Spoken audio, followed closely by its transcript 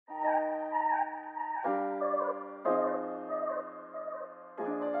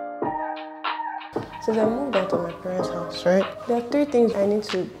Since I moved out of my parents' house, right? There are 3 things I need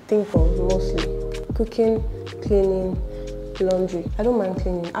to think of mostly. Cooking, cleaning, laundry. I don't mind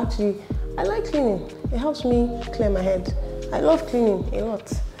cleaning. Actually, I like cleaning. It helps me clear my head. I love cleaning a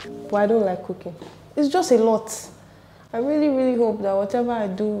lot, but I don't like cooking. It's just a lot. I really, really hope that whatever I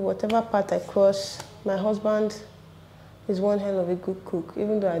do, whatever path I cross, my husband is one hell of a good cook,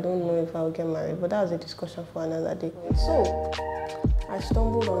 even though I don't know if I'll get married, but that's a discussion for another day. So, I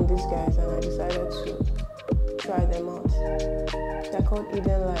stumbled on these guys and I decided to try them out. They're called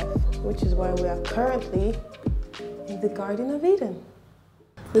Eden Life, which is why we are currently in the Garden of Eden.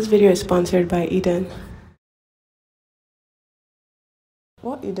 This video is sponsored by Eden.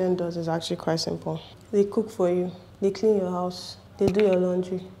 What Eden does is actually quite simple. They cook for you, they clean your house, they do your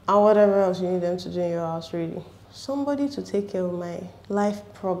laundry, and whatever else you need them to do in your house, really. Somebody to take care of my life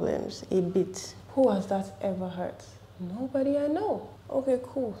problems a bit. Who has that ever hurt? Nobody I know. Okay,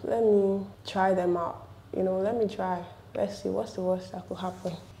 cool. Let me try them out. Let me try. Let's see, what's the worst that could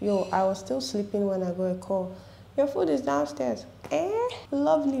happen? Yo, I was still sleeping when I got a call. Your food is downstairs.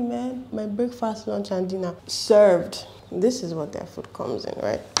 Lovely, man. My breakfast, lunch, and dinner served. This is what their food comes in,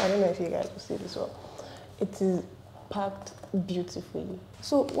 right? I don't know if you guys will see this well. It is packed beautifully.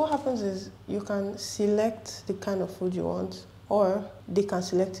 So what happens is you can select the kind of food you want, or they can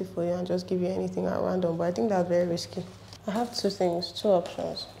select it for you and just give you anything at random, but I think that's very risky. I have 2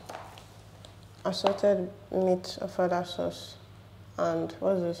 options. Assorted meat ofada sauce and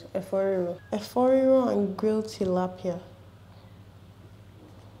what's this? Eforiro. Eforiro and grilled tilapia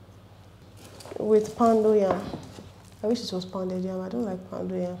with pounded yam. I wish it was pounded yam. I don't like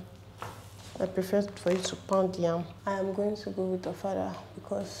pounded yam. I prefer for you to pound yam. I am going to go with ofada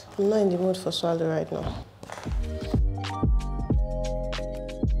because I'm not in the mood for swallow right now.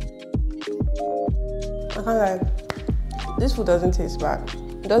 I can't lie. This food doesn't taste bad.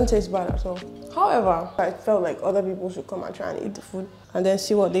 It doesn't taste bad at all. However, I felt like other people should come and try and eat the food and then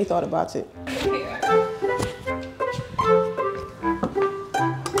see what they thought about it.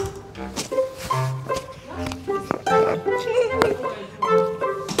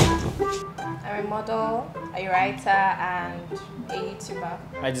 I'm a model, a writer, and a YouTuber.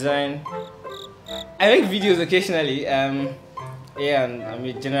 I design. I make videos occasionally. Yeah, and I'm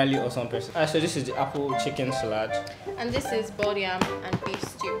a generally awesome person. So this is the apple chicken salad. And this is boiled yam and beef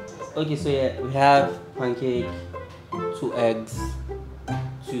stew. Okay, so yeah, we have pancake, 2 eggs,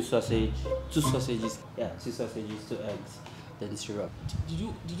 2 sausages. Yeah, 2 sausages, 2 eggs, then syrup.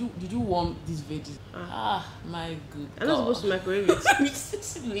 Did you warm these veggies? My good God. I'm not supposed to microwave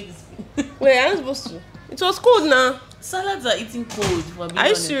it. Wait, I'm not supposed to. It was cold now. Salads are eating cold. For being Are you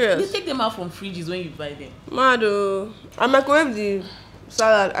honest. serious? They take them out from fridges when you buy them. Mado, I microwaved the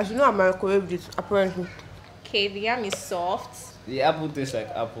salad. As you know, I microwaved it apparently. Okay, the yam is soft. The apple tastes like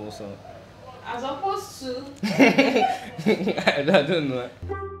apple, so. As opposed to. I don't know.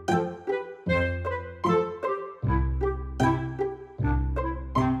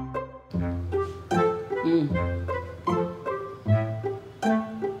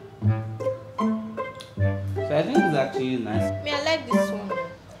 So I think it's actually nice. I like this one.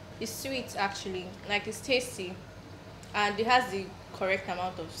 It's sweet actually, like it's tasty, and it has the correct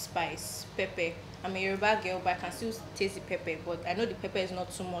amount of spice, pepper. I'm a Yoruba girl, but I can still taste the pepper. But I know the pepper is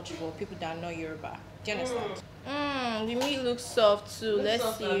not too much for people that are not Yoruba. Do you understand? The meat looks soft too.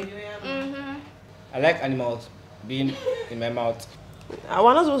 Let's see. I like animals being in my mouth.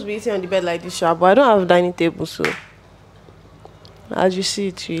 We're not supposed to be eating on the bed like this, but I don't have a dining table, so as you see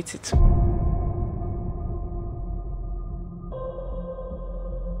it, you eat it.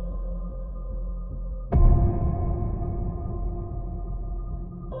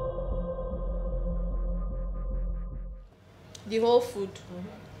 The whole food.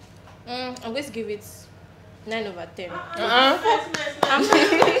 I'm going to give it 9 over 10.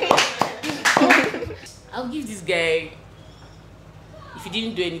 I'll give this guy, if he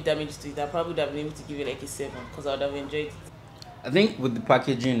didn't do any damage to it, I probably would have been able to give it like a 7 because I would have enjoyed it. I think with the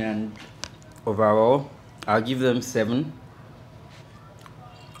packaging and overall, I'll give them 7.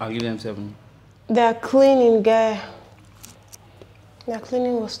 Their cleaning guy. Their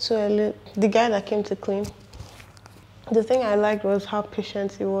cleaning was too early. The guy that came to clean. The thing I liked was how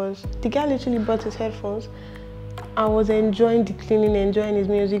patient he was. The guy literally brought his headphones and was enjoying the cleaning, enjoying his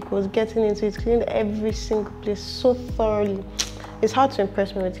music, was getting into it, cleaned every single place so thoroughly. It's hard to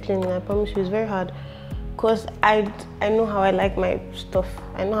impress me with cleaning, I promise you, it's very hard. Because I know how I like my stuff.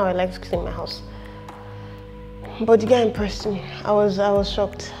 I know how I like to clean my house. But the guy impressed me. I was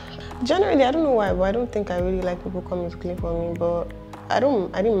shocked. Generally, I don't know why, but I don't think I really like people coming to clean for me, but I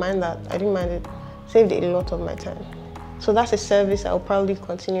didn't mind that. I didn't mind it. Saved a lot of my time. So that's a service I'll probably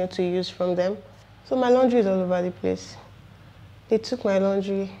continue to use from them. So my laundry is all over the place. They took my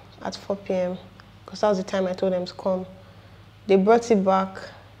laundry at 4 p.m. because that was the time I told them to come. They brought it back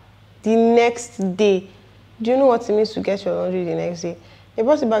the next day. Do you know what it means to get your laundry the next day? They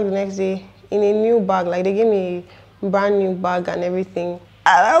brought it back the next day in a new bag. Like, they gave me a brand new bag and everything.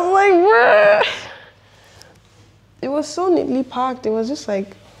 And I was like, bruh. It was so neatly packed. It was just like,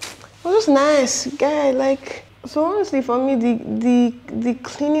 it was just nice, guy. Like, so honestly, for me, the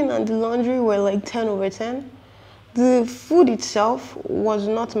cleaning and the laundry were like 10 over 10. The food itself was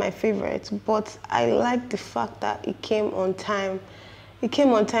not my favorite, but I liked the fact that it came on time. It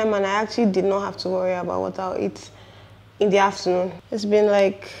came on time, and I actually did not have to worry about what I'll eat in the afternoon. It's been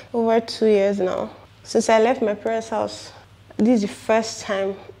like over 2 years now since I left my parents' house. This is the first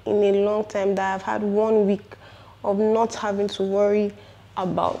time in a long time that I've had 1 week of not having to worry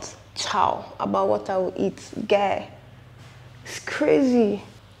about about what I will eat. Guy, it's crazy.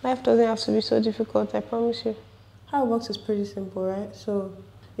 Life doesn't have to be so difficult, I promise you. How it works is pretty simple, right? So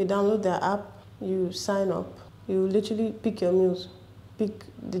you download the app, you sign up, you literally pick your meals. Pick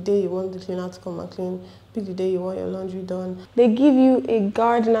the day you want the cleaner to come and clean, pick the day you want your laundry done. They give you a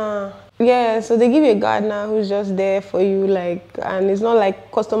gardener. Yeah, so they give you a gardener who's just there for you, like, and it's not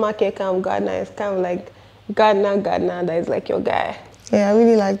like customer care kind of gardener, it's kind of like gardener that is like your guy. Yeah, I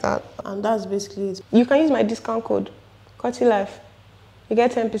really like that. And that's basically it. You can use my discount code, Cutty Life. You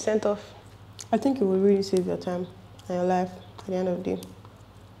get 10% off. I think it will really save your time and your life at the end of the day.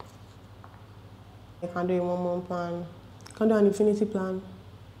 You can do a 1 month plan. You can do an infinity plan.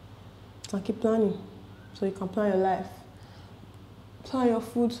 You can keep planning so you can plan your life. Plan your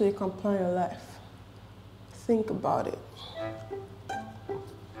food so you can plan your life. Think about it.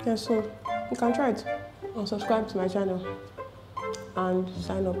 Yeah, so you can try it. And subscribe to my channel and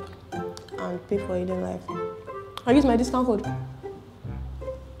sign up and pay for Eden Life. I use my discount code.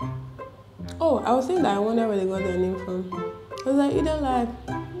 Oh, I was saying that I wonder where they got their name from. I was like, Eden Life.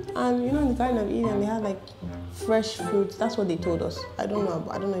 And you know, in the Garden of Eden, they had like fresh fruits. That's what they told us. I don't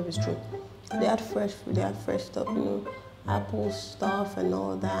know if it's true. They had fresh fruit, they had fresh stuff, you know, apple stuff and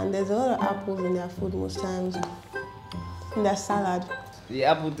all that. And there's a lot of apples in their food most times. In their salad. The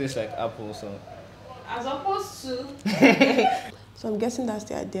apple tastes like apple, so. As opposed to. So I'm guessing that's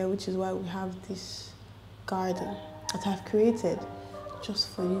the idea, which is why we have this garden that I've created just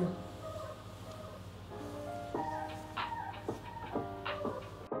for you.